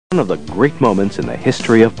One of the great moments in the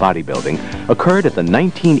history of bodybuilding occurred at the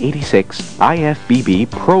 1986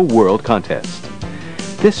 IFBB Pro World Contest.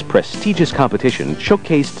 This prestigious competition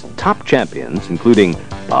showcased top champions including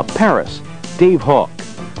Bob Paris, Dave Hawk,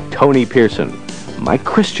 Tony Pearson, Mike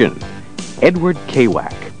Christian, Edward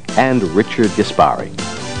Kawak, and Richard Gaspari.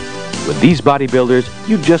 With these bodybuilders,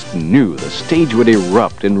 you just knew the stage would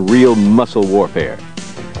erupt in real muscle warfare.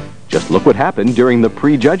 Just look what happened during the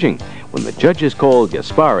pre-judging, when the judges called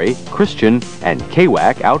Gaspari, Christian, and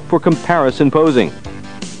Kawak out for comparison posing.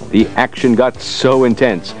 The action got so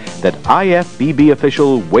intense that IFBB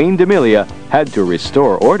official Wayne D'Amelia had to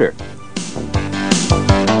restore order.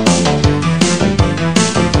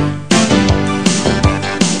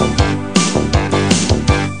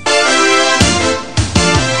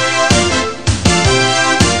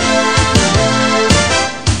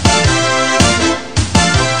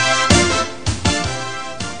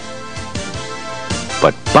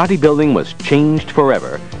 But bodybuilding was changed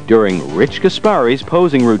forever during Rich Gaspari's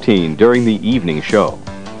posing routine during the evening show.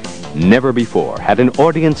 Never before had an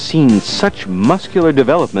audience seen such muscular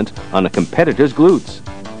development on a competitor's glutes.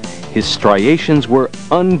 His striations were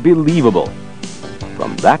unbelievable.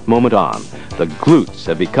 From that moment on, the glutes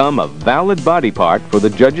have become a valid body part for the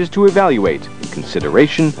judges to evaluate in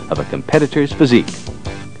consideration of a competitor's physique.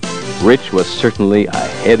 Rich was certainly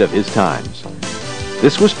ahead of his times.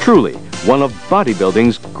 This was truly one of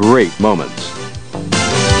bodybuilding's great moments.